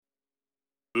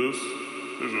This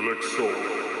is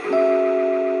Elexor.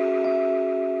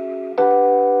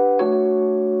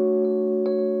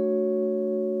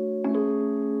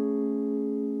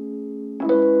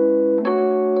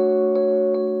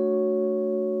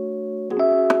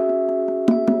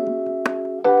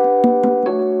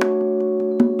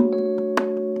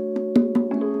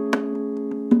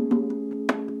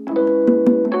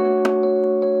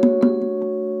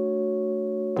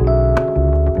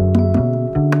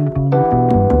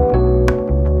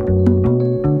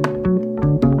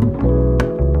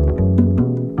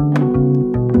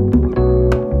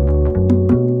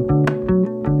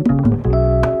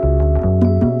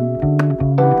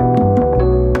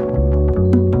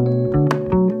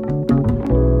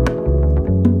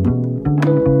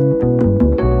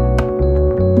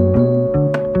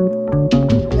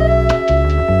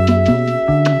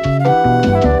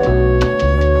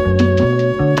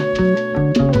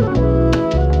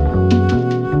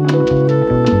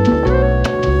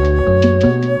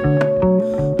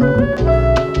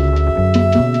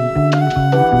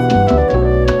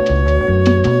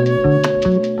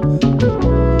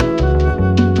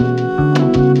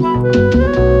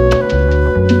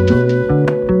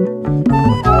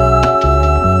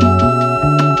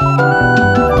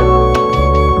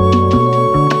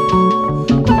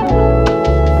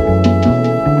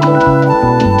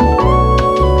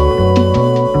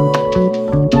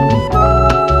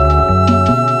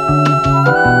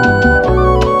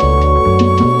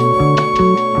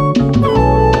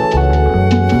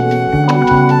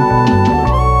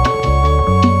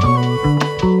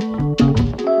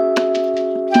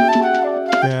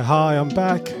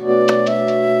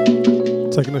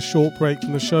 Short break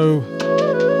from the show.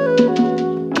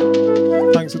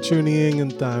 Thanks for tuning in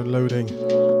and downloading,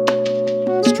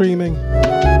 streaming.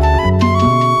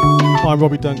 I'm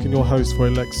Robbie Duncan, your host for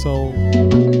Elexor,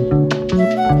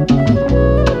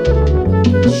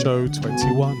 show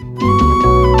 21.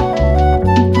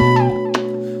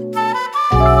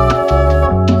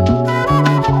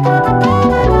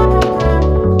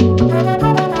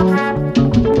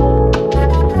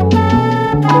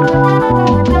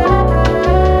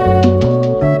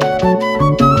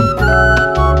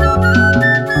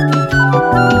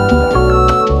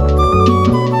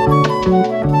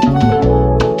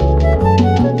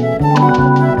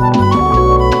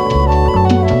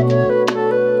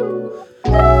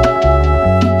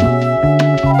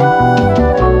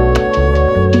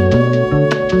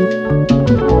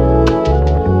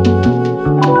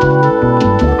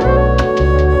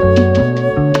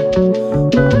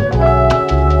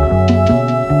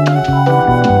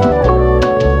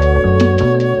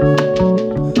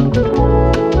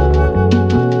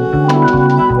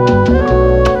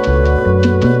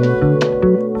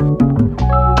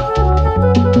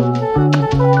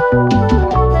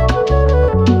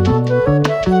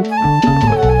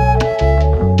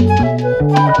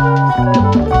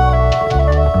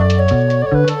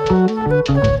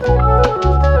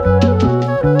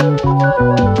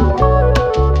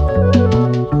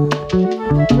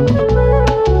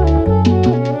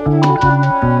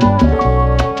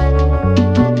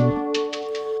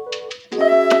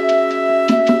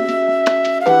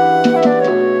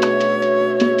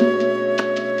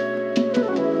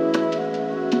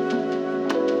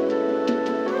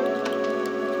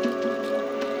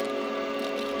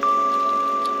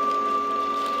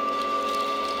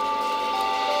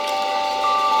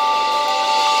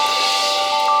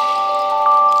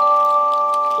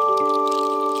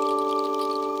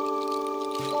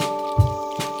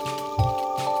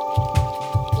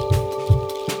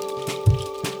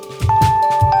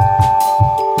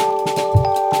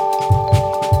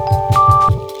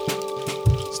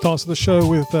 Starts the show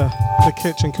with the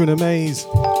Kitch and Kuna Maze,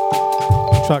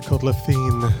 a track called La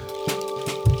Fine.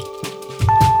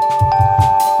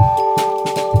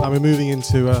 And we're moving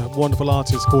into a wonderful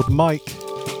artist called Mike,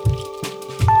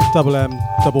 double M,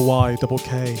 double Y, double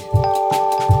K.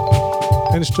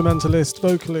 Instrumentalist,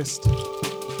 vocalist.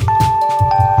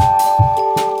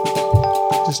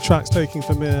 This track's taking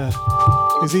from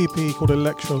his EP called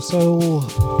Electro Soul.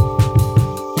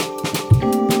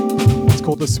 It's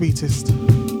called The Sweetest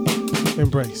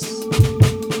Embrace.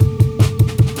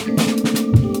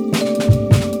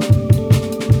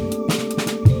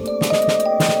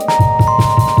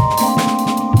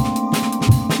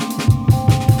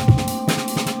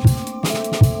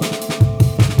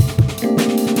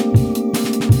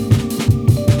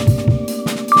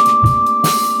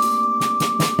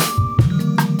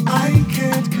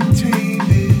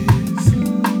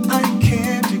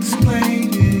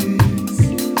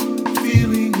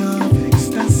 Feeling of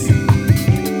ecstasy.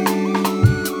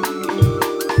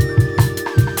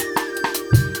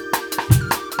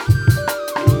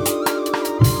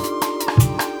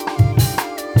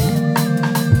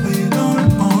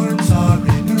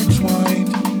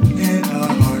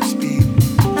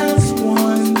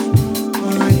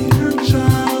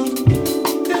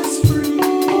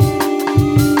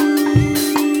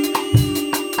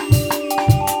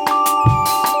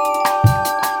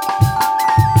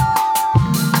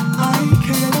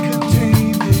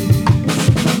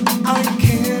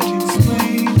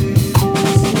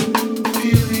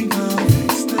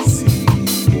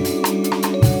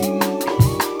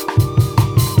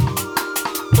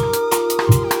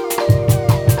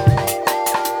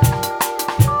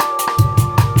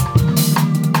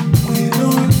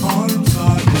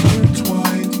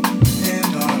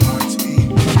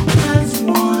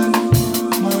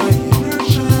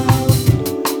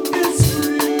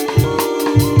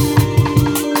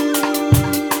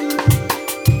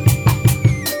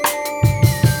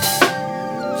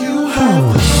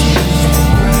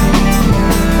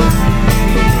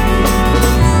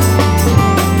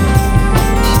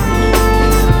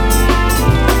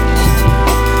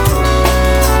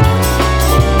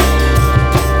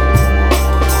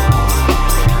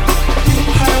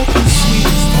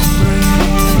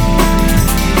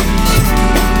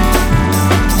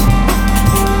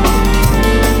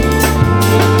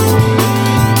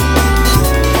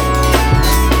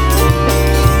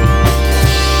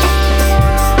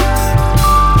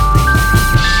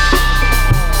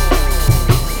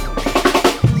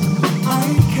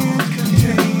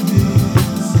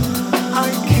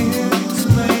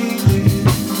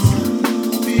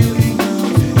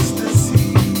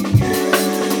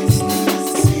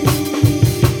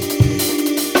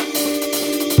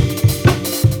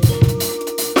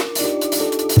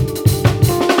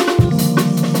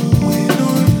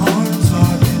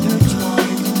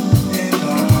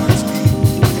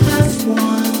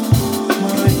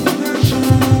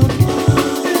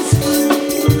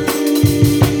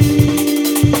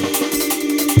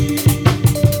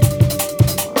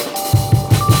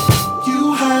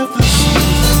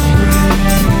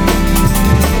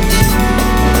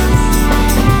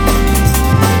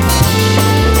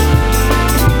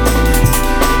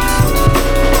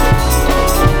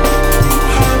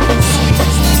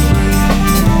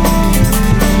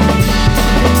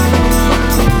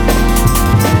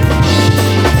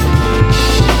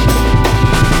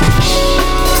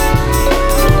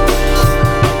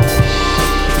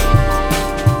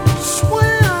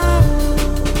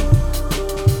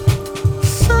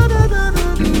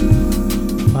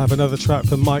 have another track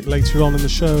from Mike later on in the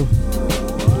show.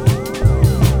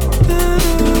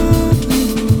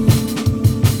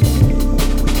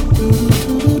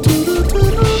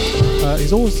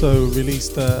 He's also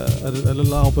released a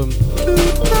little album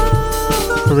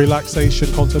for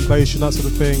relaxation, contemplation, that sort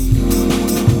of thing.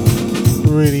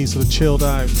 Really sort of chilled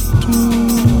out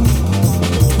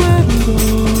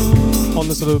on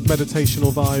the sort of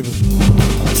meditational vibe.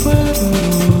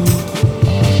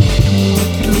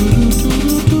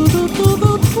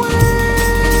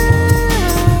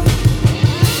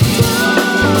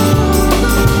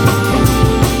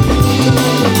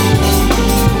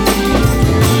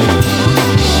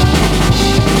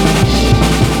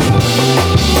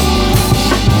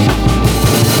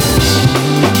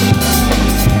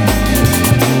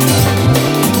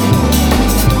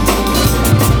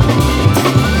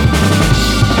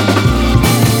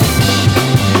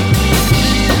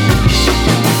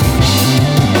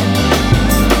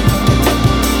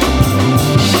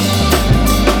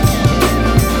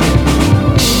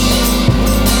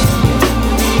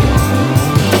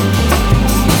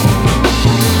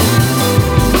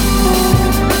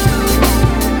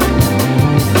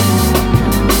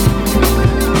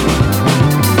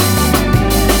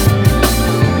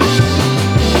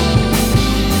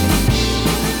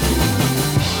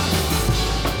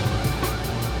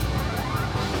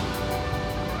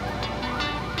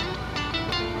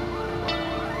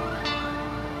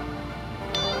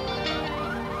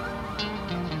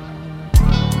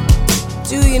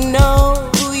 Do you know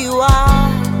who you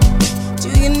are? Do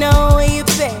you know where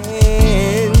you've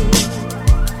been?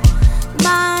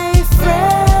 My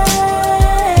friends,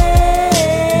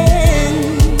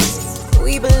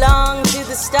 we belong to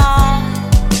the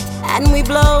stars and we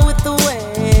blow with the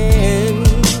wind.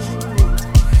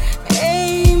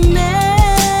 Amen.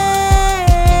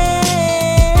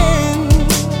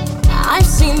 I've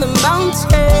seen the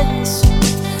mountains,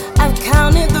 I've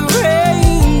counted the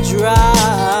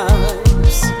raindrops.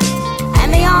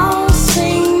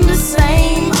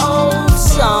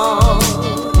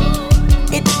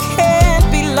 It can't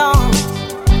be long.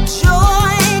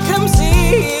 Joy comes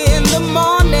in the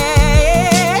morning.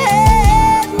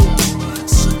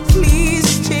 So please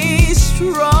stay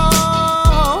strong.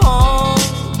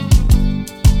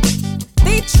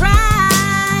 They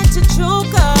try to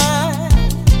choke us,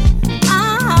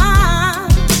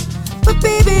 but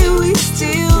baby we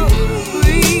still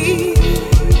breathe.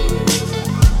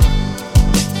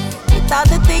 They thought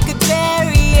that they could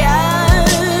bury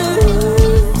us,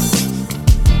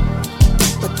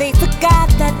 but they forgot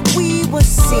that we were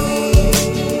seeds.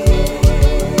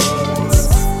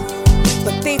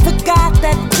 But they forgot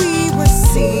that we were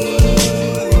seeds.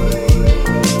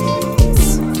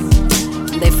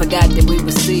 They forgot that we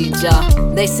were seeds,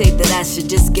 y'all. They say that I should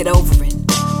just get over it,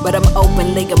 but I'm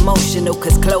openly emotional,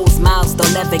 cause closed mouths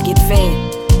don't ever get fed.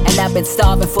 And I've been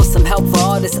starving for some help for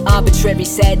all this arbitrary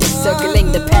sadness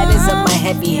circling the patterns of my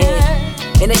heavy head.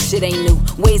 And that shit ain't new.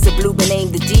 Ways of blue been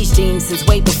aimed at these genes since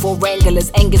way before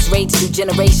Wranglers. Angus raged through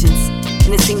generations.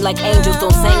 And it seemed like angels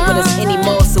don't sing with us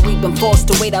anymore, so we've been forced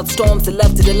to wait out storms that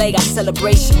love to delay our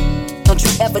celebration. Don't you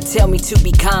ever tell me to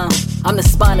be calm. I'm the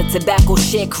spawn of tobacco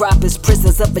sharecroppers,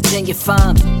 prisoners of Virginia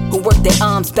farm, who work their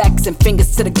arms, backs, and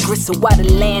fingers to the gristle while the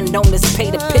landowners pay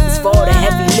the pittance for all the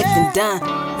heavy lifting done.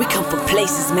 We come from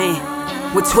places, man,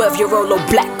 where 12-year-old little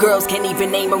black girls can't even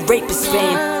name a rapist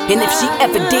fan. And if she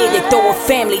ever did, they throw her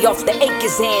family off the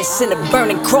acres and send a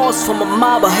burning cross from a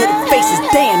mob of hooded faces.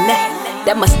 Damn,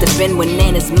 that must have been when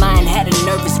Nana's mind had a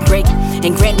nervous break,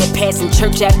 and Granddad passing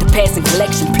church after passing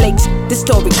collection plates. This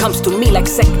story comes to me like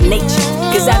second nature,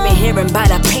 cause I've been hearing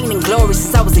about our pain and glory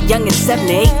since I was a youngin' 7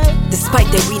 to 8. Despite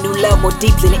that, we knew love more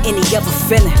deeply than any other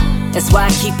feeling. That's why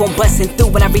I keep on busting through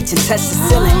when I reach and touch the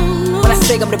ceiling. When I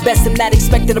say I'm the best, I'm not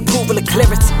expecting approval or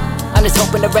clearance. I'm just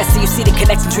hoping the rest of you see the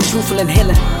connection between truthful and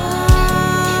healing.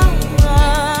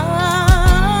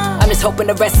 I'm just hoping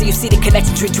the rest of you see the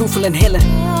connection between truthful and healing.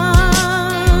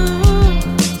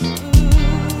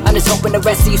 I'm just hoping the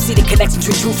rest of you see the connection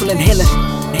between truthful and healing.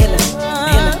 Healing,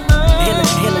 healing,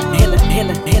 healing, healing, healing,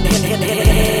 healing, healing, healing,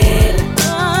 healing.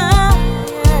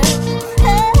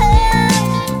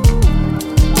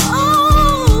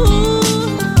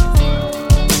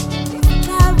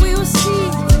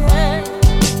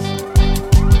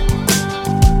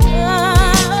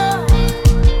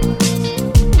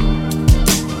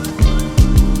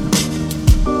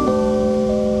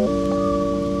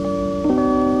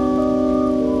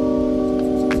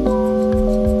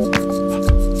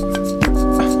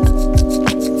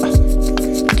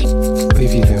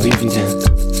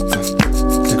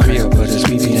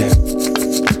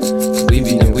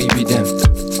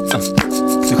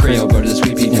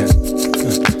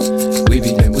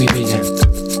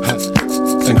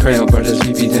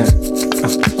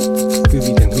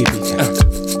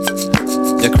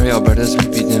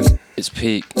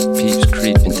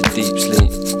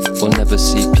 never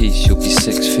see peace, you'll be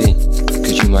 6 feet.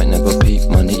 Cause you might never peep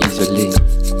money easily.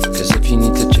 Cause if you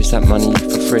need to chase that money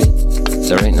for free,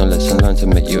 there ain't no lesson learned to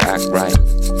make you act right.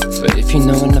 But if you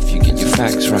know enough, you get your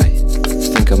facts right.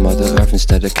 Think of Mother Earth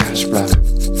instead of cash flow.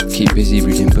 Keep busy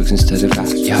reading books instead of that,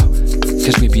 yo.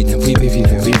 Cause we be them, we be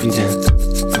them, we be them.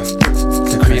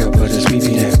 The Creole brothers, we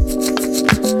be them.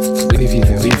 We be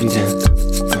them, we be them.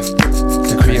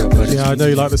 The Creole brothers. Yeah, I know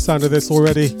you like the sound of this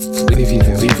already. We be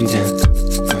them, we be them.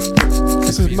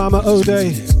 This is Mama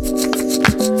O'Day.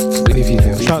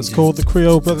 The track's called The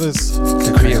Creole Brothers.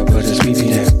 The Creole Brothers, we be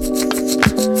them.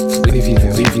 We be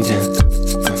them, we be them.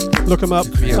 Look them up.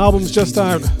 Album's just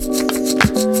out.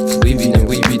 We be them,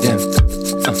 we be them.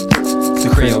 The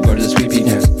Creole Brothers, we be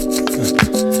them.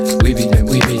 We be them,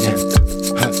 we be them.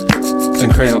 The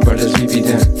Creole Brothers, we be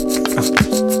them.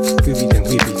 We be them,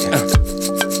 we be them.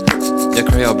 The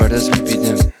Creole Brothers, we be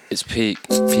them. It's peak,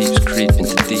 peeps creep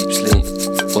into deep sleep.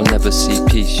 We'll never see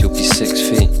peace, you'll be 6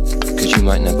 feet. Cause you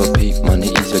might never peep money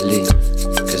easily.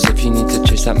 Cause if you need to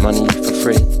chase that money for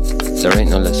free, there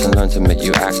ain't no lesson learned to make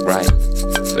you act right.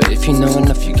 But if you know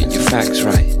enough, you get your facts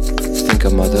right. Think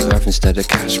of Mother Earth instead of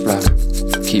cash flow.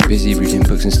 Keep busy reading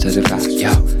books instead of that,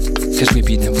 yo. Cause we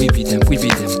be them, we be them, we be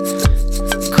them.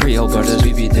 Creole Brothers,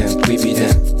 we be them, we be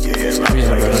them.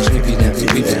 Creole Brothers, we be them, we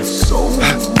be them.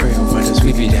 Creole Brothers,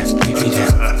 we be them, we be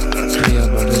them. Creole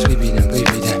Brothers, we be them, we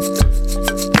be them.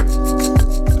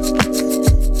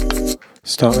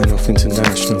 Starting off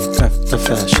international, the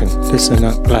fashion. Listen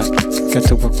up, black, get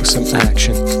to work with some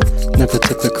action. Never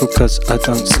typical cause I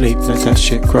don't sleep, let that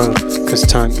shit grow. Cause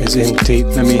time is in deep,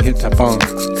 let me hit that bomb.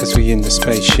 Cause we in the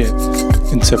spaceship.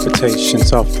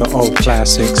 Interpretations of the old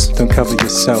classics. Don't cover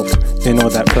yourself in all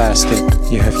that plastic.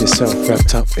 You have yourself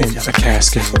wrapped up in a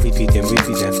casket. We be them, we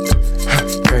be them.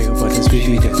 Creole Brothers, we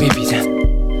be them, we be them.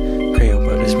 Creole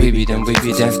Brothers, we be them, we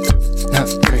be them.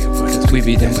 Creole Brothers, we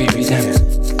be them, we be them.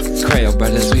 Creole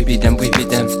Brothers, we be them, we be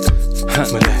them.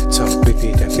 Mulatto, we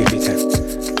be them, we be them.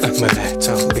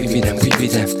 Mulatto, we be them, we be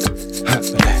them.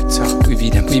 Mulatto, we be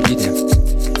them, we be them.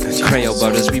 Creole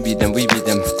Brothers, we be them, we be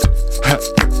them.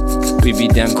 We be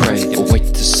them great, or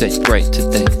wait to say great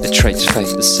today. The traits fate,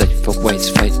 the safer ways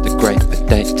fate, the great. The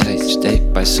date takes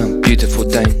date by some beautiful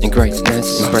day in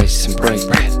greatness. Embrace and break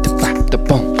bread, the back, the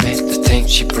bone, man. The thing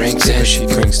she brings in, she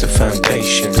brings the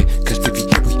foundation. Cause we be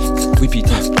them, we be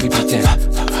them.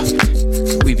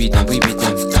 We be them, we be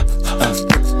them.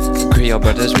 Creole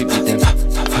Brothers, we be them.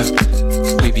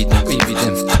 We be them, we be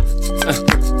them.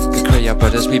 The Creole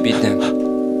Brothers, we be them.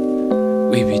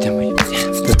 We be them, we be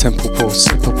them. The temple balls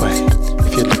slip away.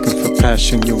 If you're looking for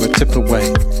passion, you're a tip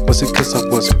away. Was it cause I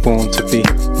was born to be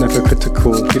never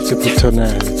critical, gifted with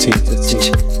tonality?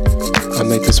 I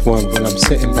made this one while I'm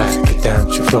sitting back. Down,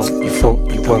 you thought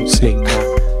you won't sleep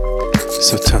now.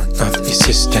 So turn up your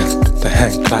system. The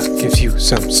hand clap gives you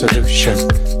some solution.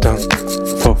 Don't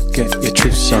forget your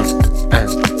true son and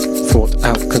thought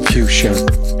out confusion.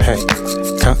 Hey,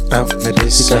 cut out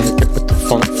medicine. Get with the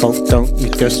funk, don't you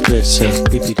just listen.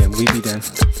 We be them, we be them.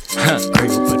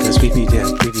 Creole Brothers, we be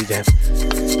them, we be them.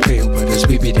 Creole Brothers,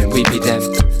 we be them, we be them.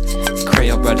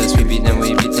 Creole Brothers, we be them,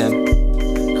 we be them.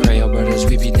 Creole Brothers,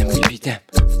 we be them, we be them.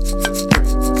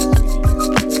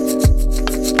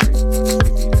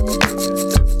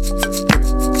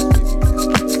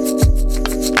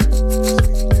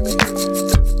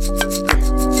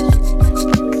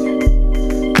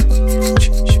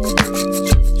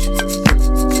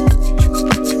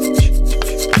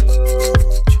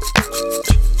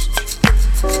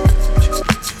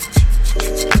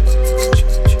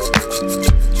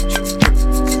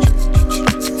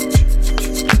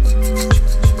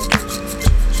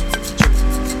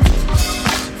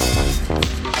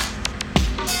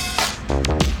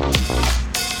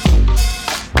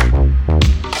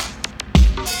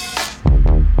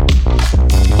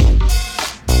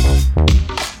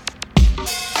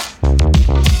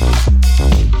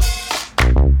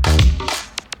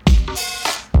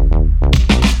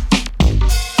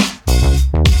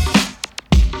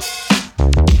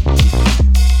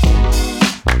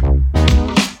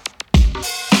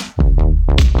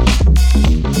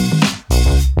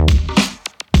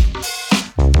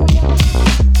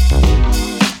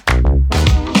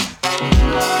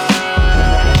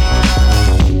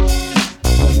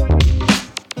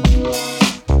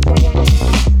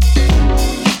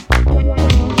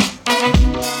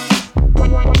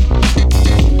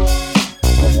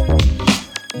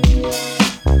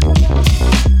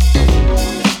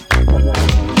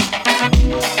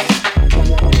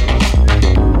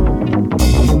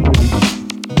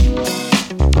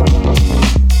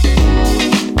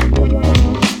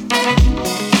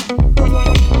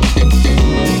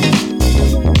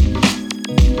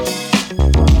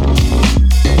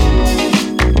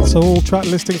 track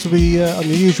listings will be on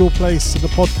the usual place in the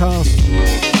podcast,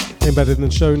 embedded in the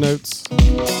show notes.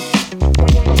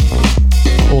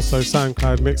 Also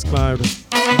SoundCloud, Mixcloud,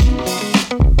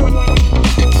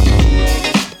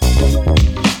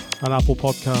 and Apple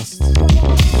Podcasts.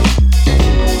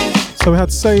 So we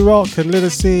had Say Rock and Little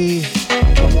C.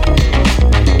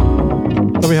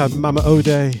 Then we had Mama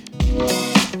Ode.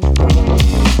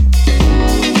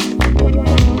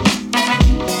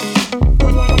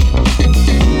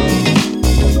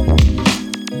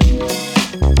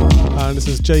 And this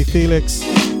is Jay Felix.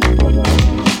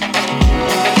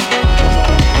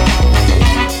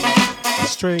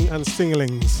 String and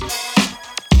Stinglings.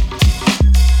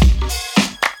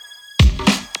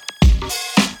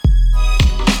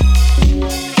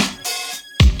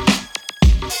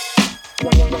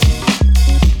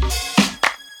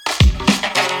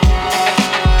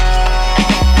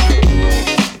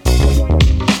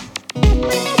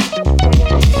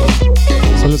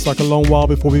 So it looks like a long while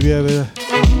before we be able to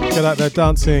get out there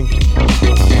dancing.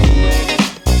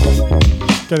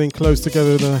 Getting close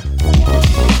together in a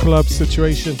club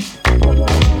situation.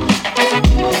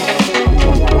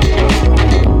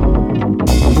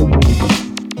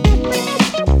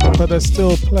 But there's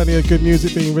still plenty of good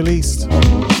music being released.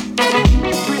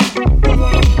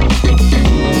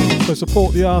 So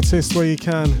support the artist where you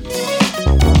can.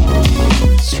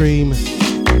 Stream,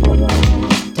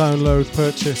 download,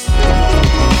 purchase.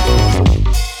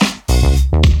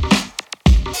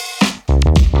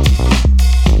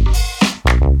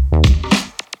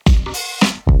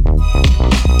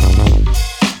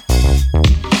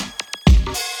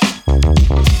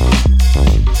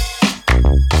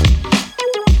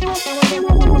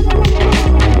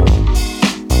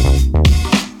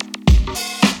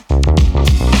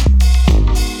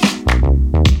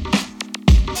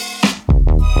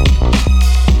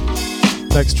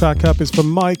 Next track up is from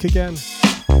Mike again.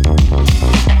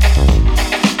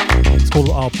 It's called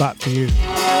I'll Bat For You.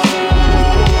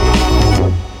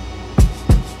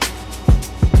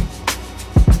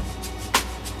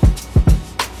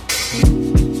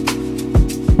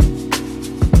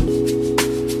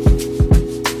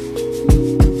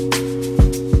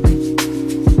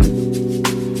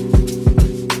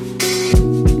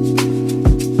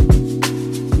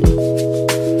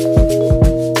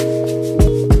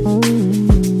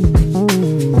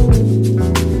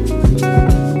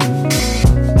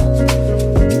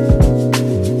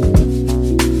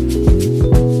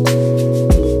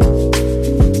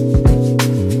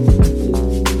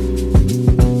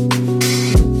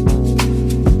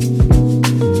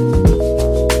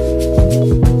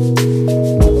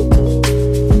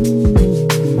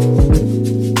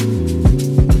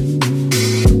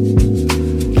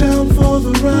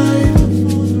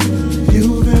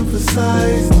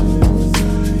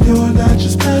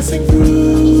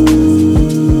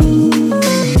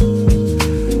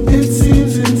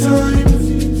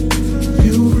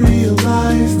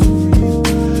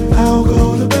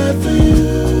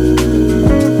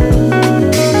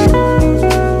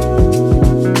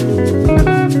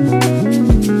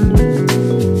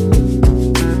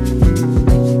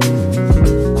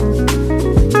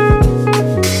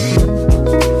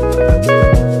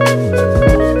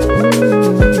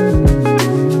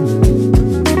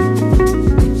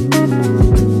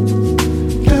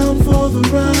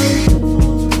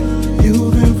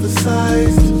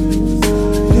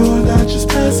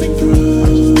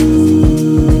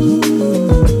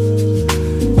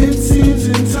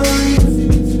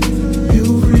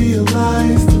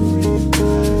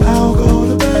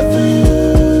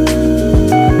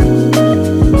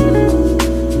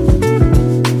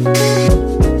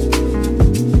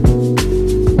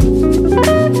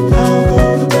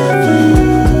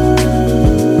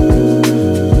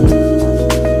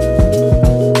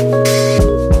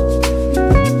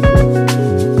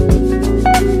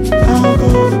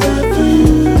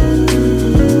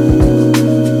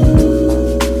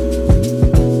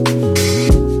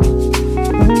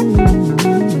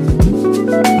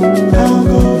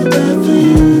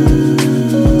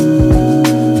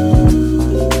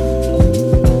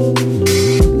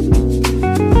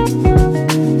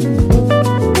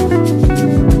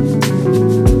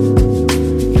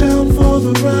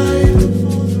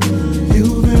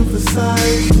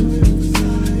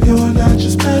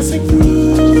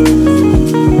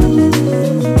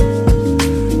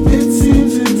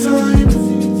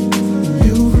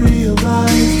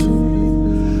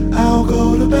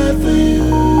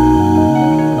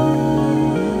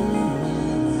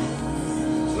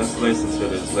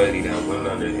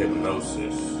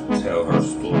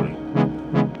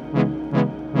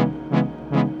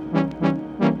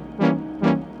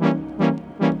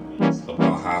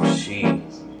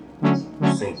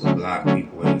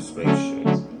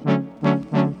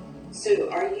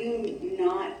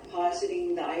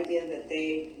 positing the idea that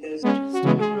those. I just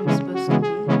don't know what I'm supposed to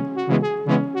be.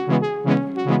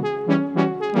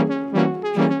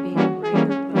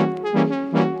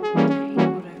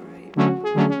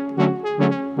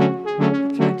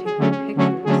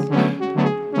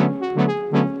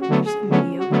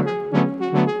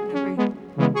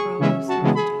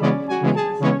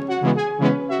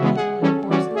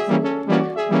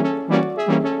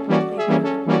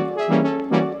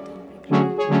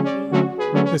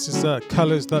 This is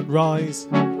Colours That Rise.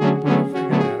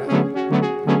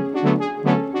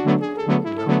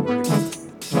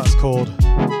 That's called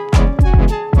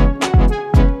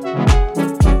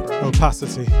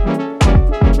Opacity.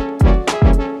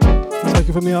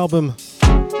 Taken from the album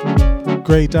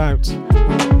Greyed Out.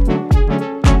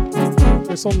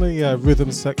 It's on the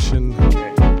Rhythm Section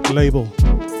label.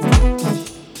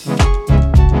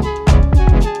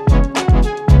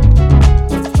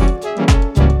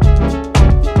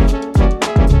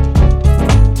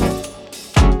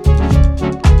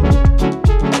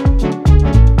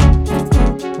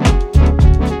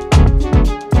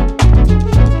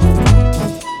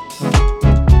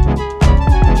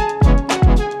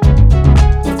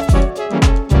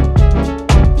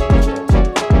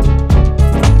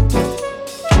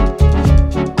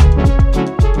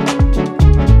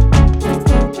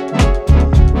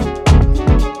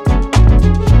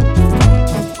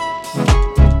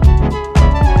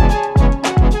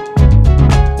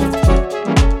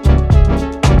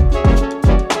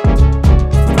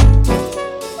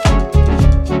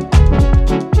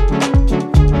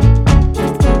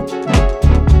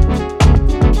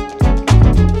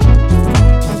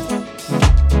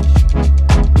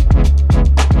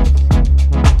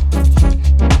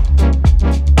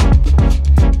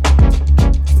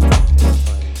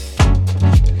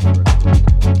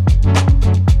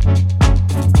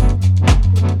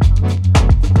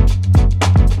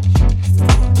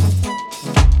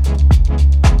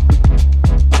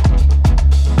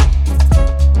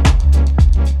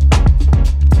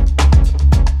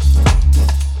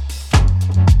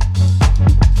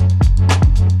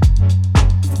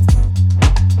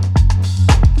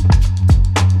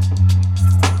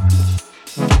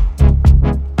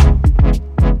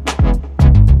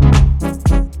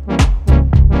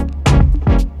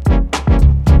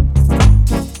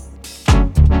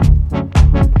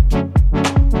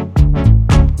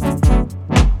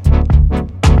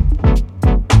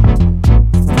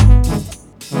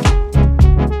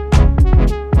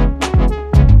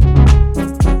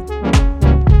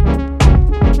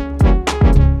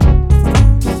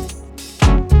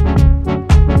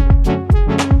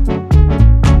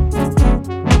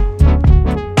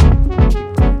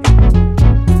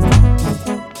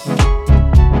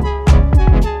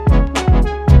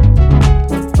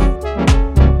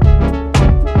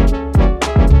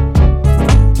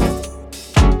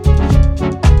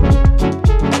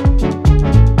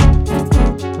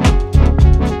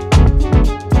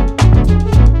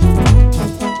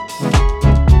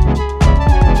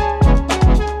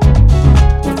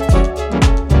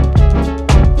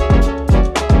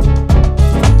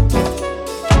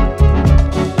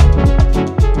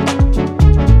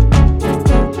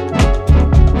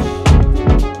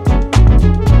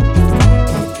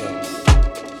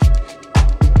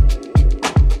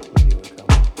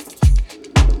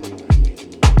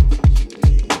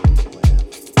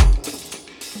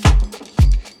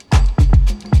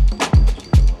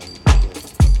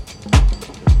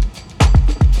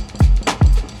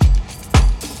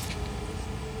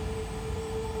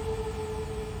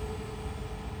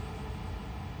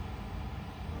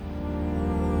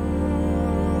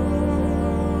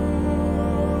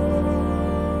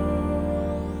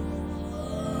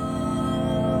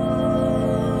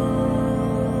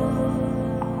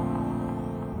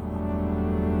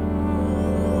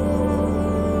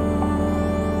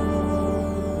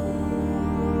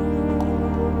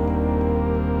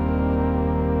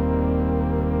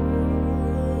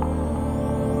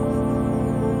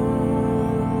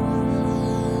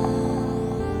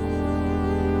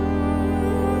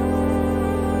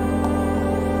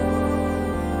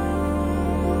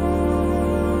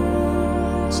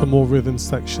 Some more rhythm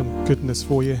section goodness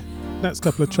for you. Next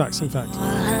couple of tracks, in fact.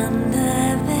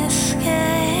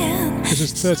 This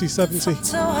is 3070.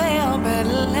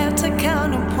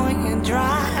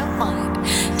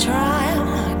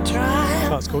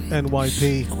 That's called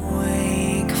NYP.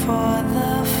 Wake for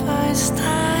the first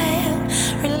time,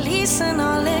 releasing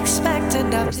all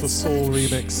expected. That's the Soul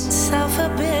remix.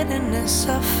 Self-forbiddenness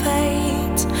of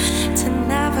fate to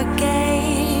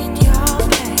navigate your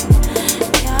pain,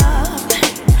 your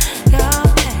pain, your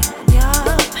pain, your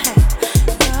pain,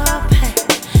 your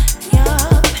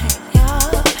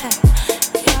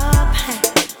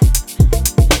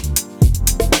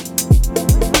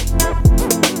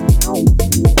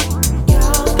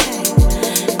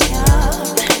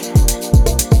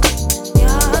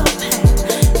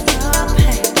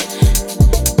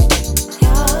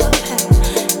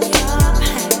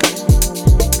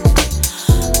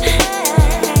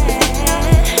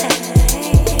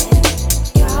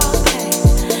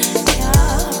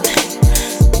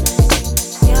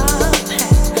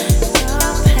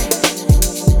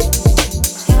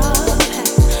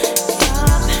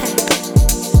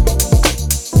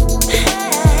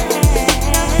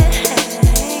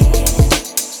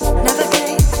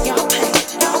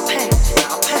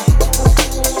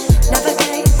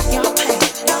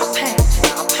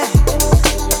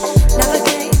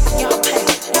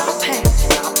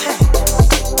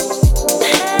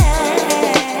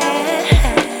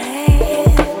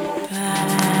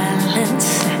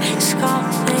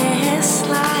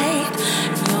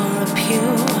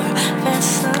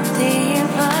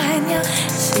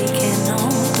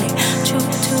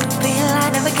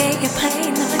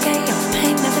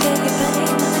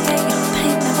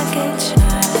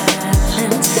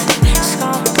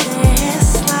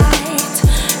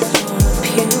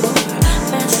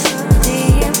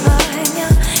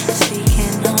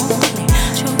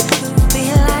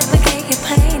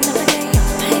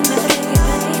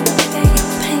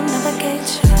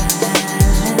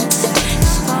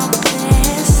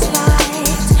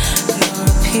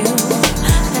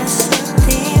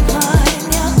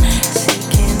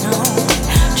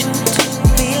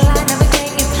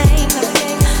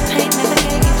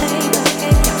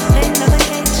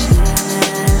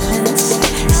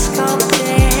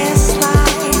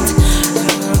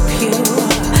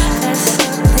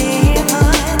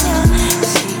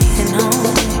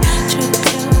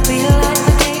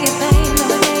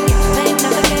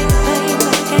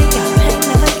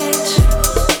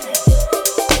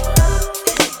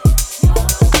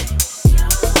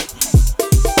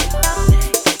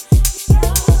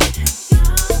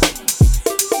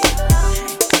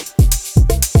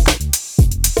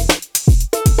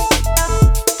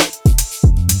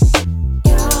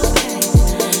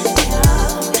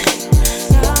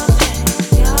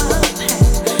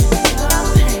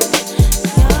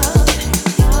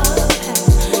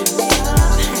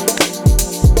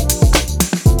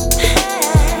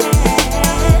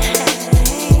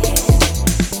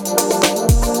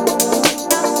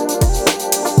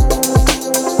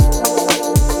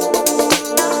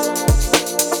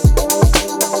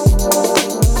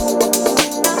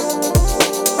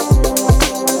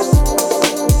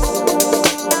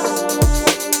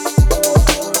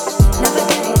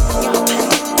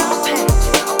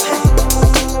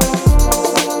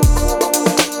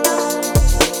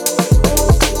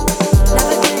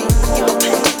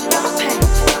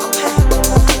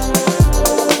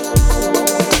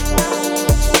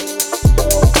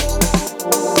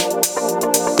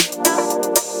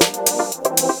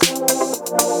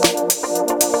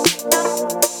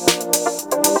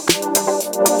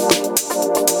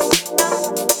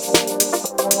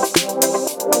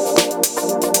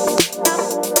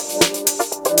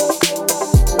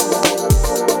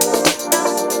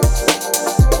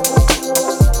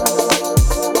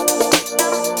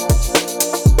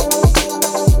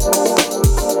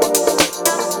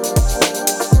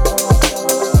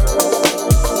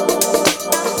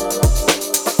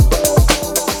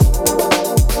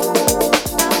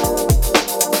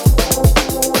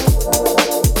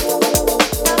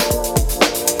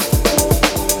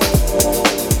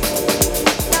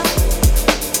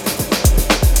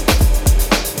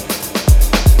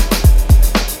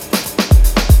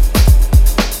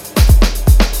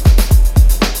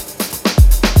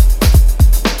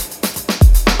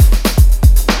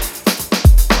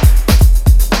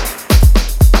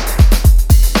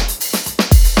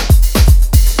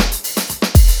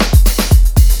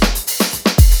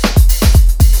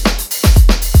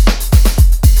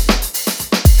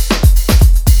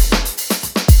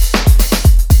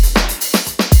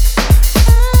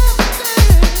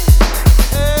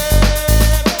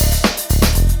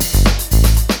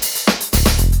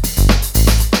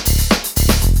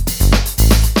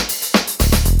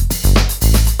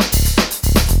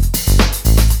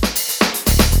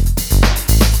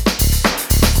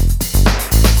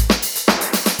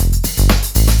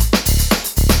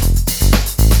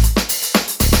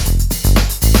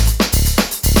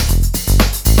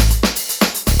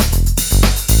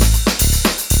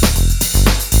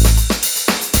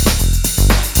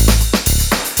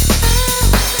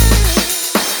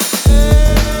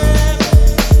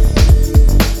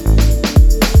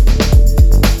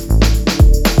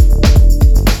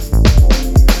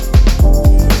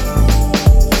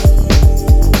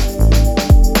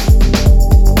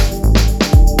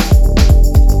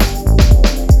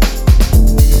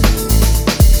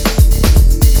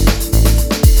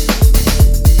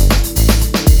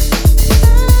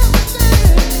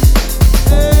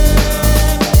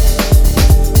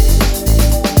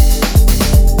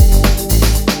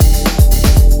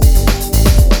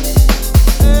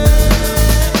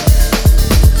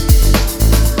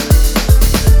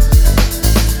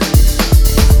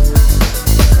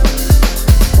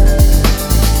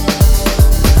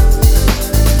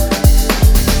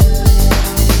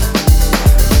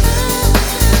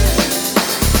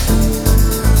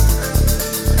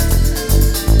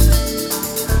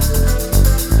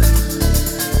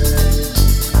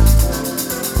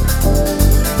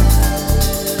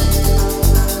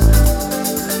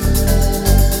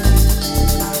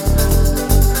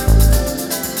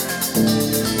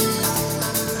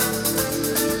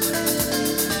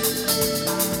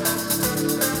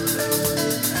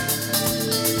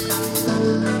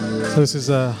So this is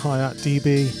Hayat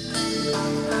DB.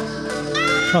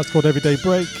 Track's called Everyday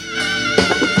Break.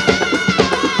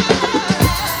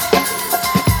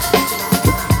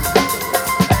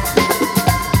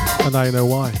 And now you know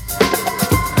why.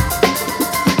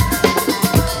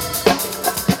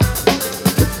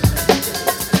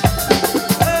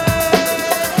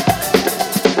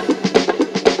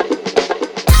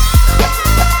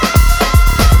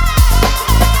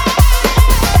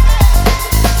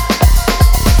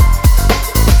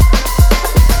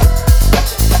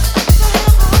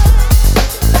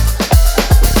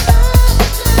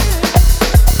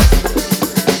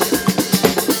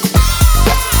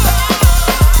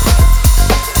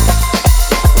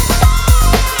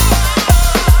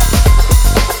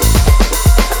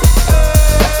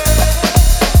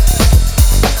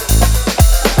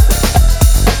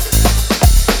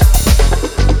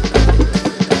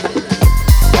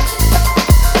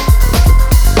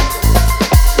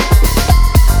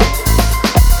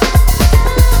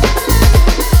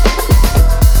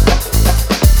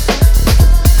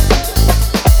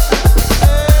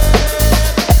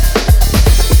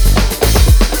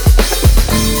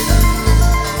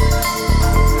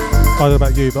 I don't know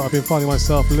about you, but I've been finding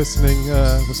myself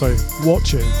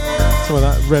watching some of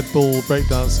that Red Bull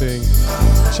breakdancing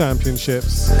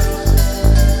championships.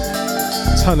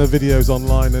 Ton of videos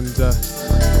online and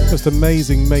just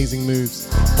amazing moves.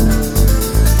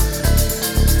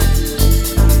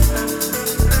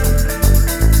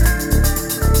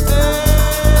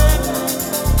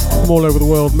 From all over the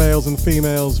world, males and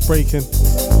females breaking.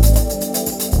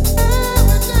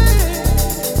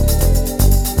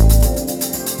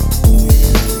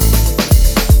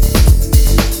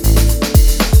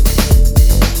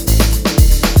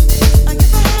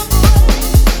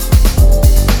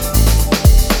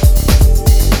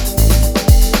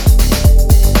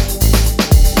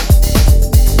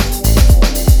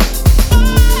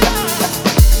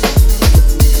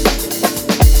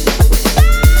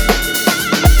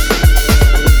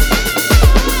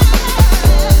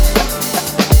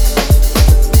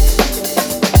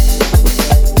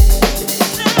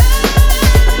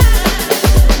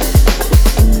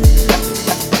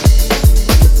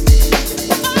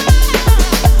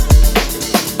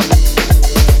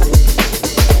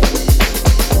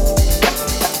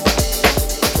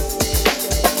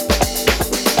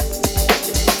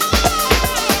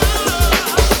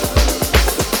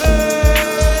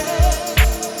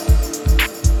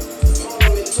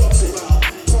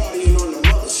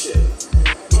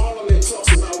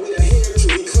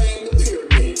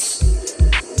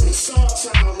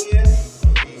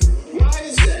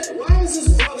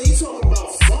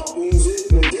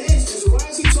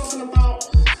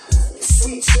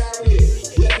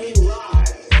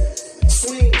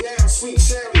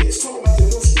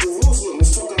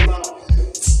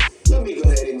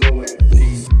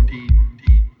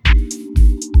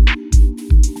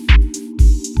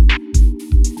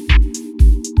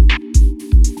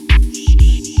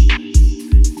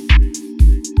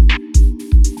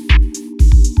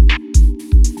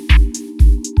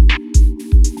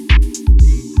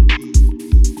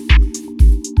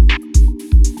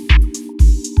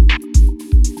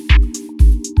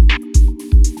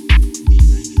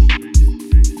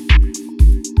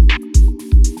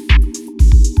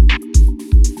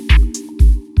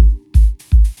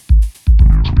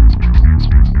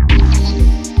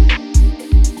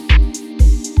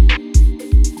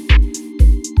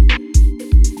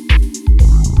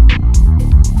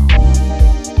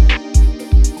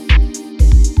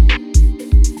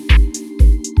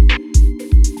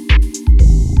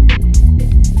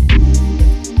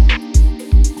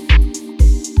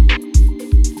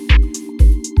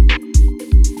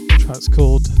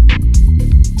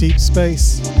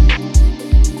 Space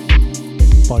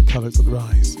by Colours that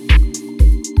Rise.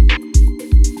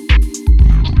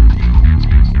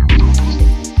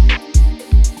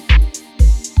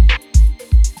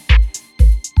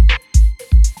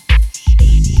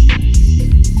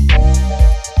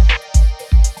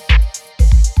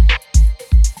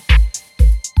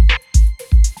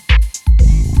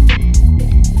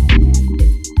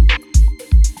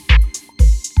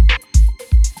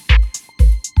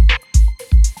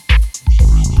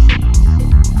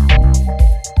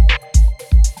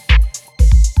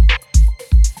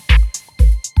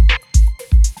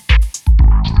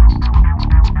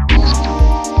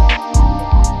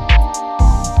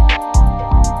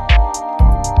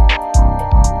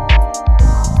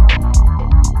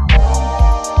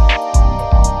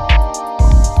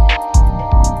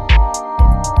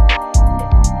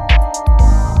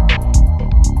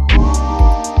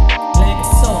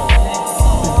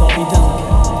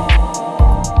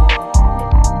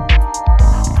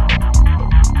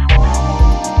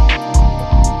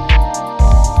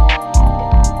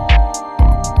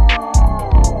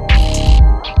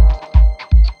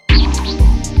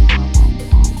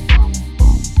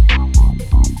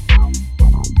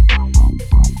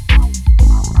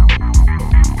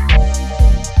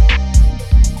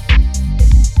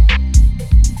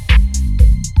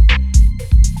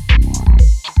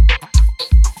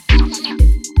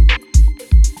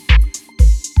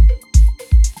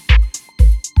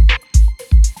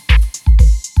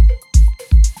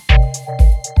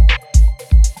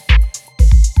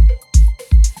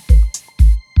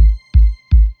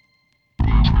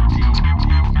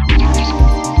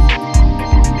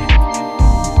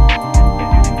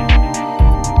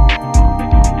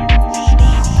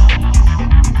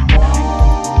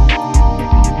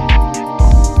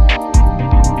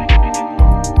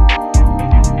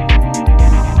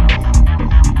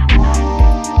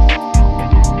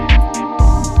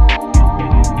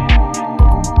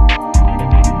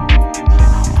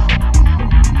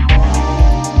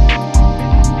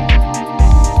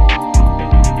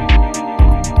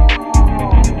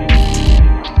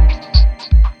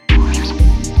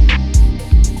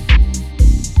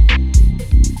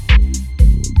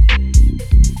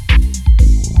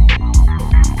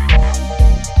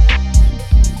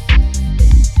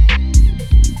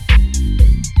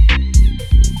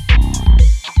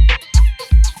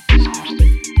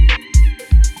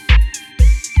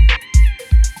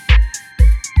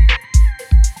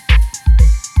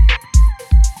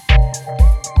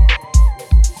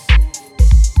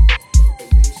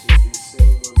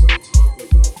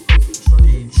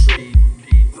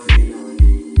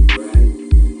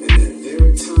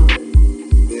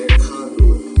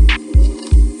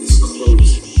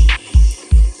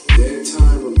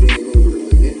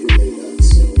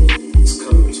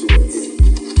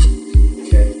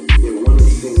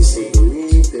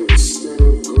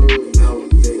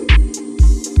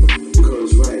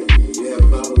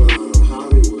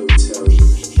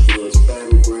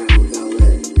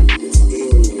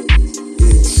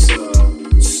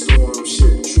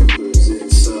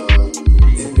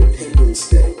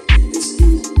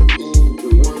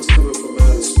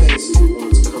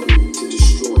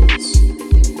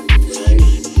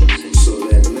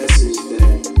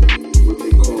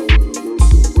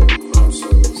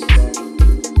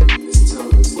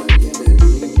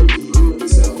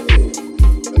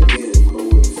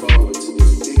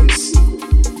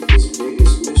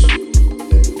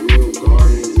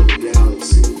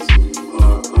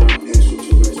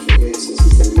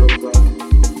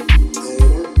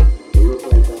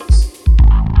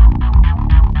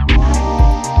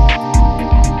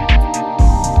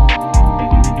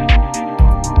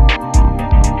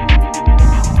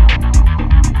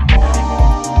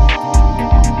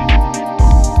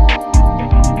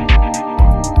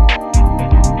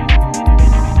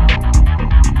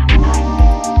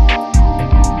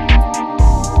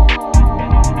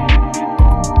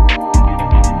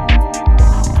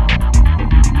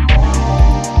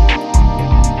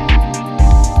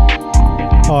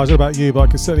 I don't know about you, but I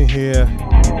can certainly hear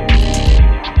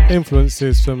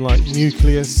influences from like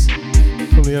Nucleus,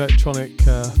 from the electronic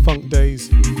funk days.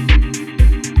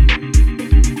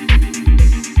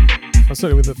 And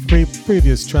certainly with the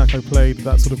previous track I played,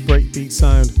 that sort of breakbeat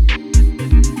sound.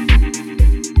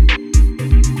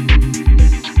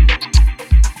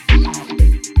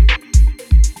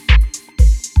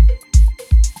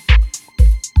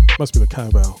 Must be the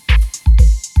cowbell.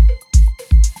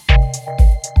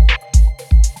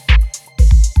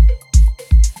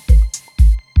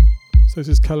 So this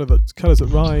is Colours That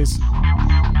Rise.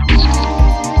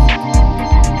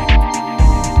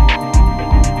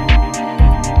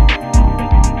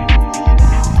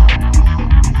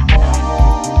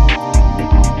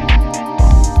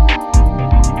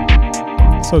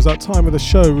 So it's that time of the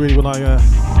show really when I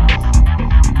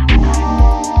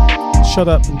shut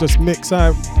up and just mix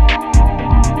out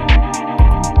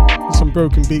some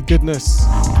broken beat goodness.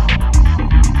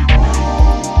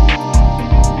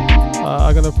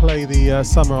 I'm going to play the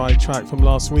Samurai track from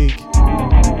last week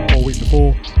or week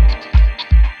before,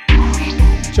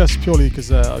 just purely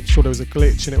because I'm sure there was a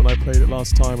glitch in it when I played it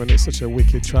last time, and it's such a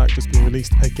wicked track just being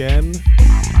released again.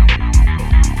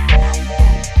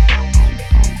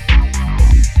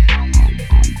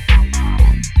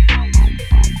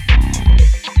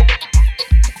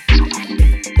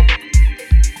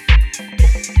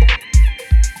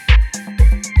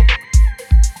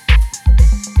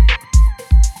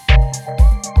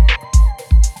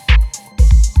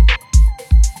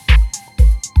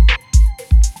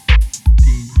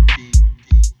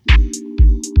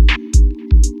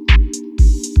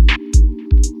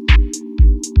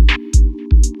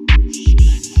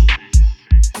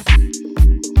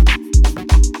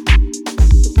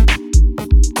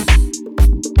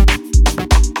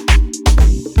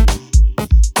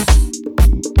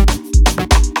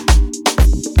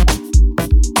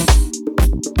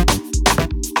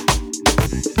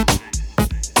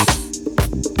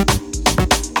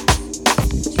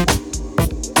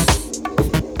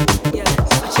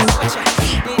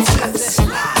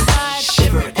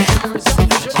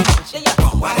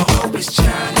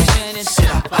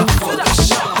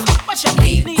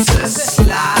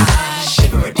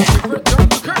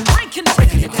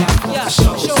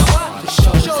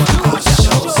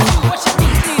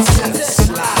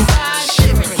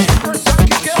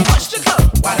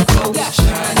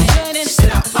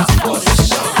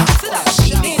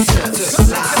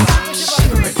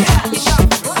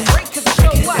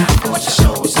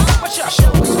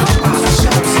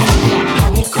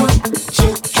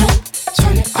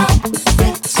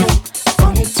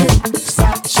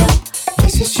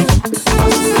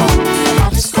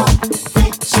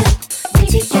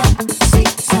 See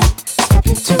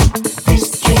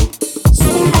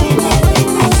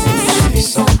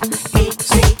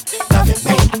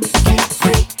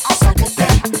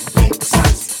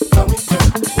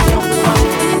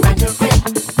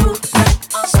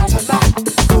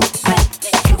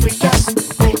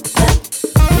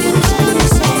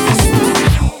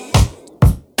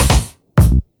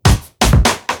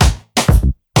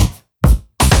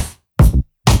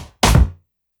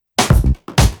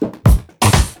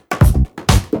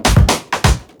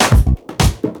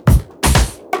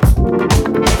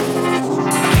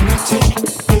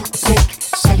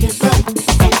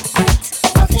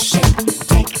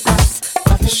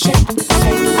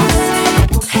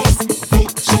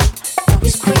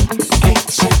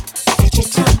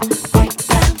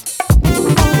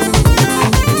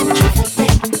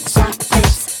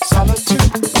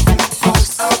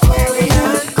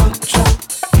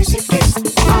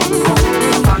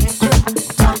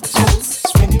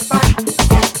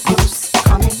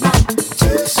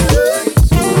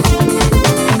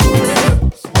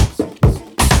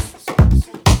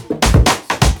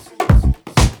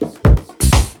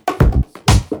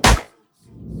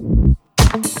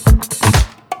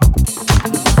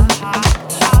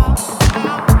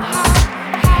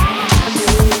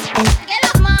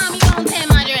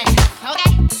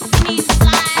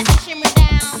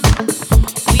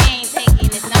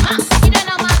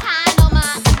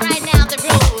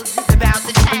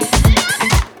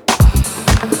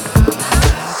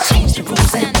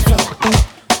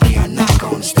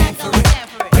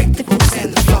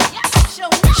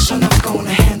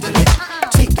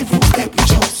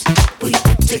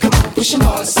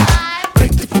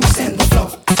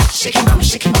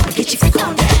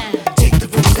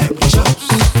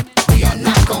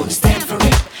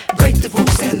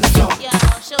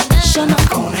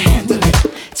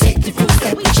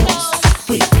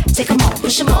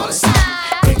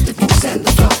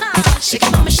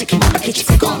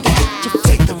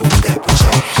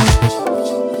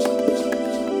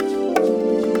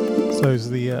Those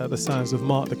are the sounds of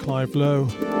Mark the Clive Lowe.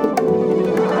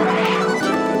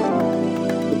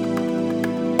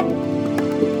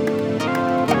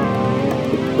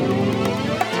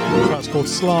 That's called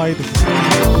Slide.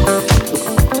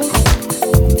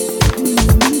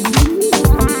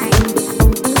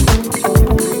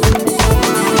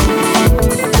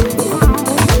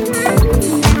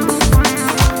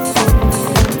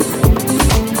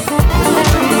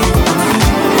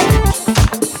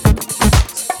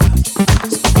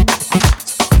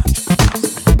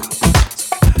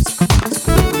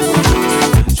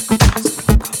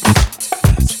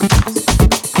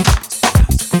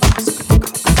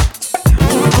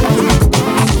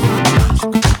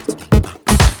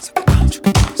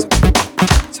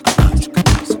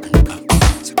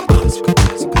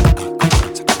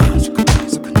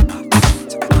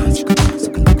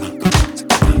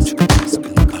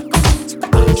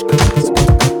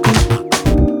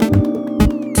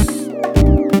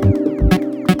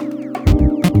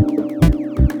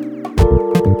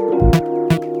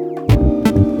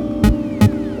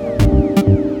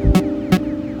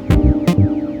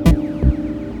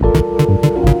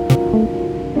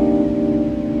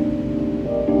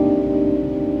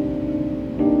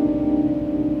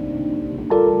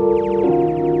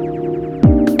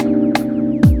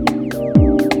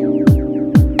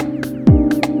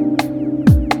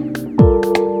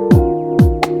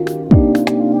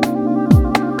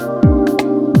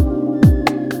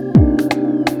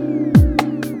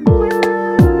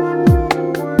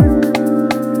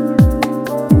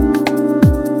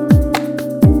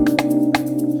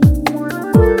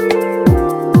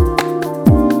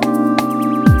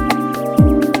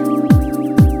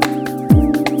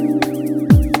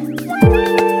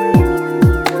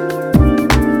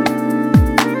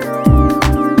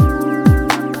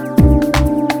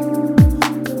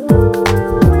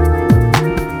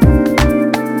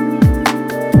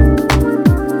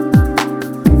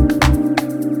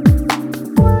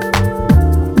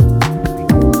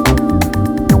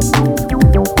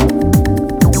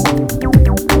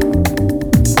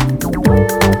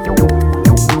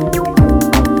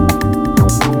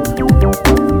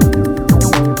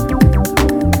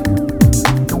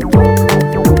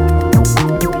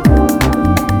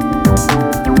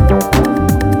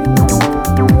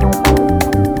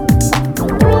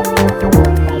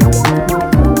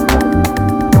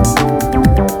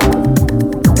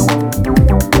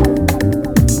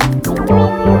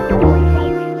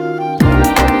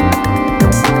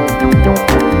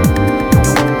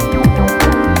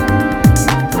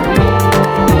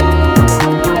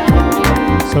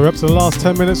 We're up to the last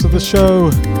 10 minutes of the show.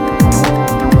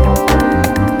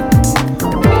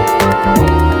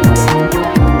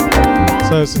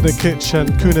 So it's The Kitch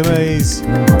and Kuna Maze.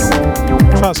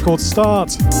 Track's called Start.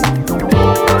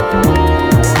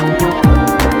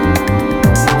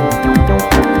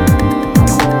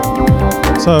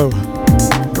 So,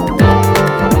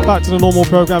 back to the normal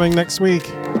programming next week.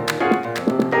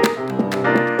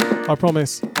 I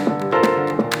promise.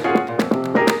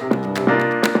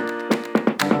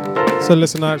 So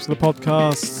listen out to the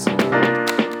podcasts.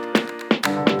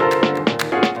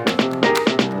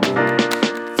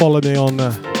 Follow me on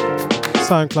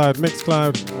SoundCloud,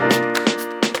 Mixcloud.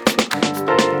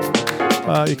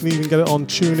 You can even get it on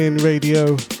TuneIn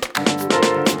Radio.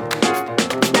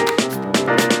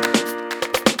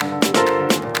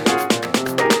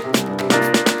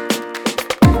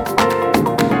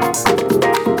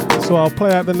 So I'll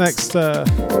play out the next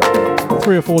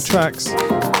 3 or 4 tracks.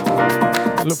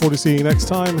 I look forward to seeing you next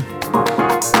time.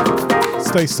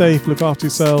 Stay safe, look after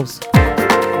yourselves.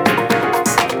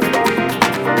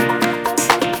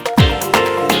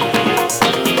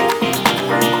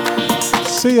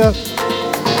 See ya.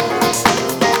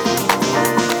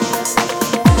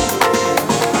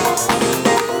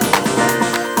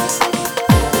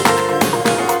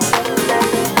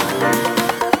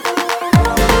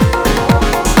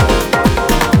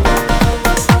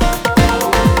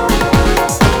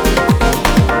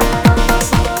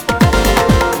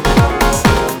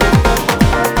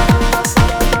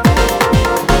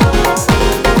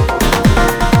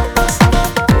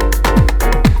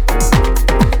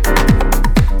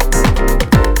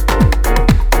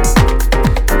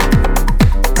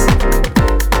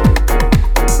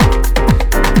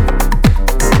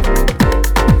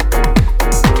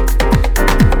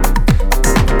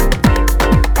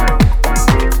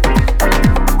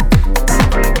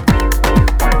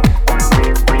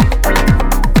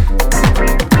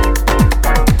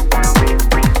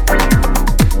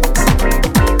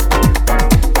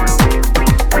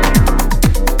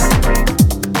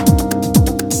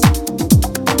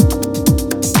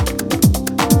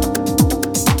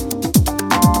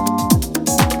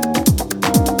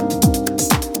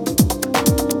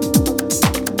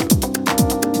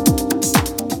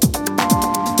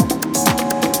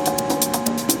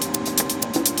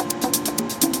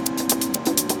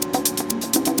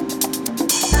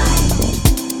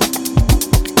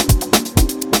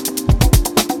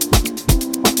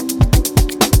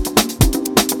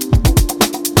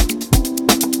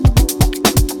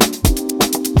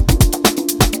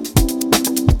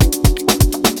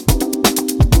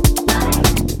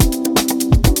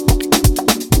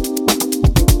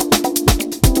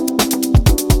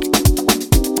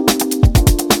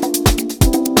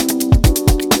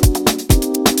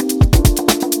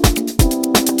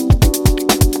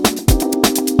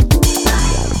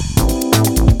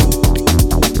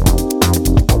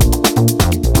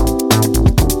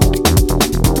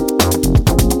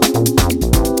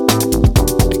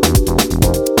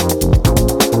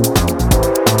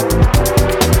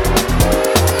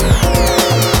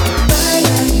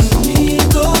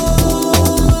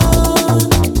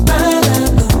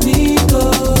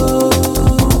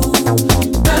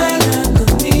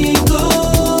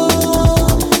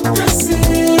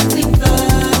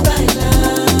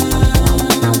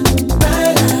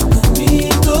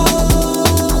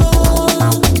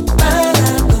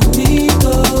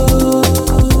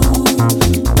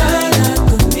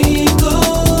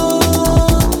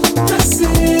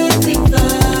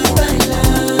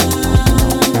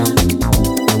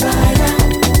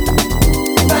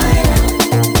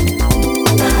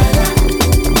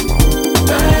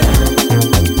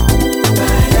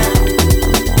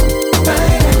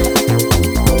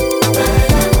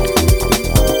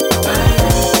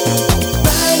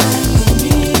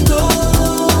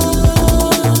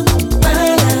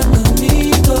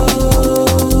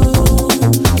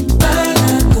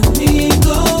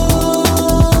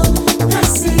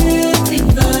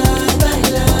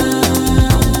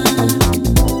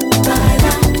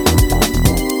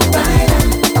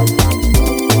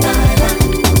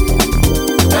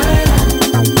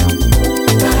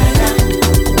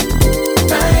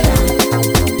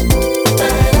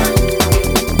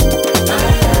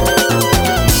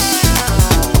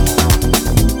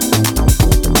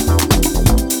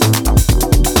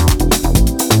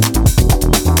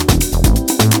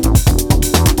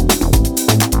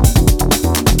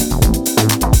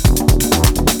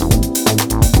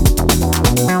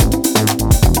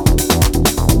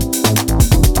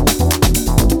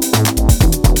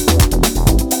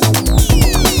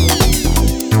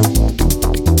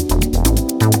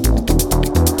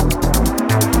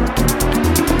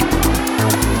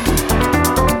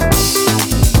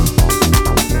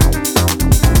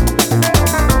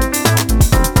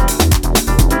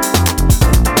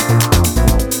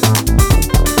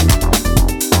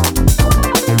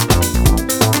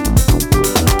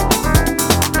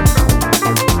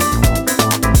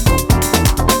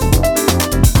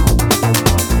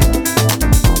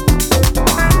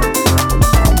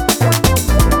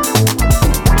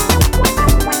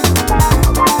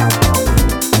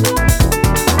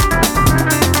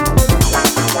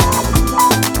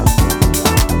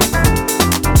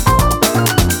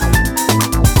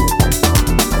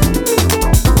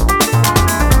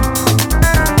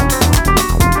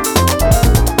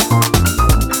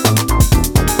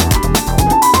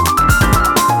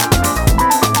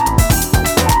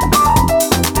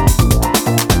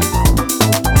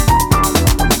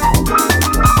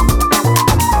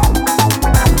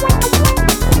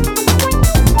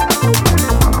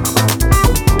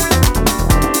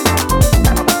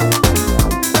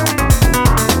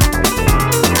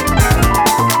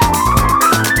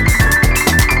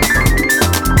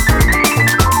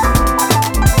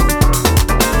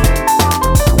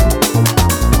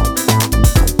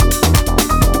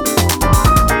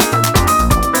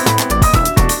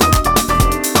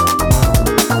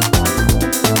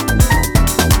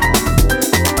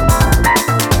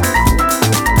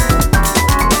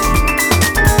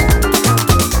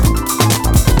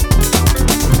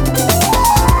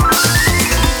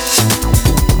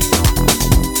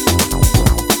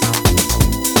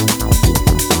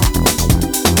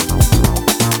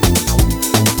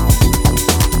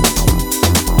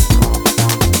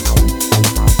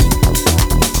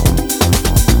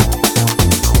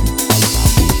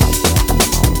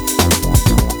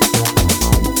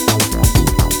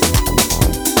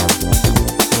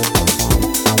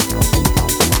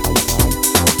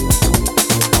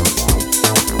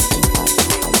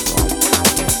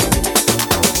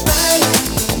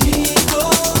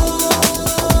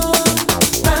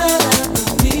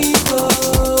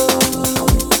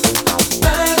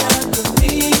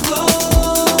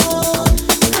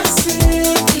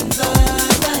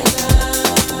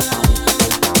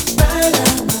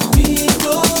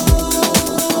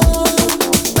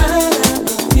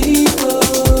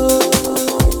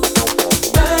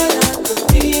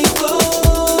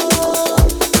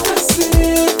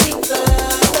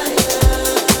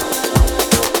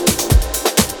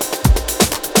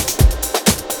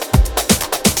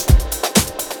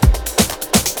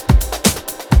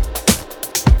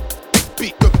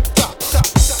 beat.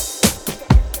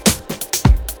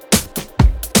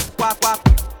 Wap, wap.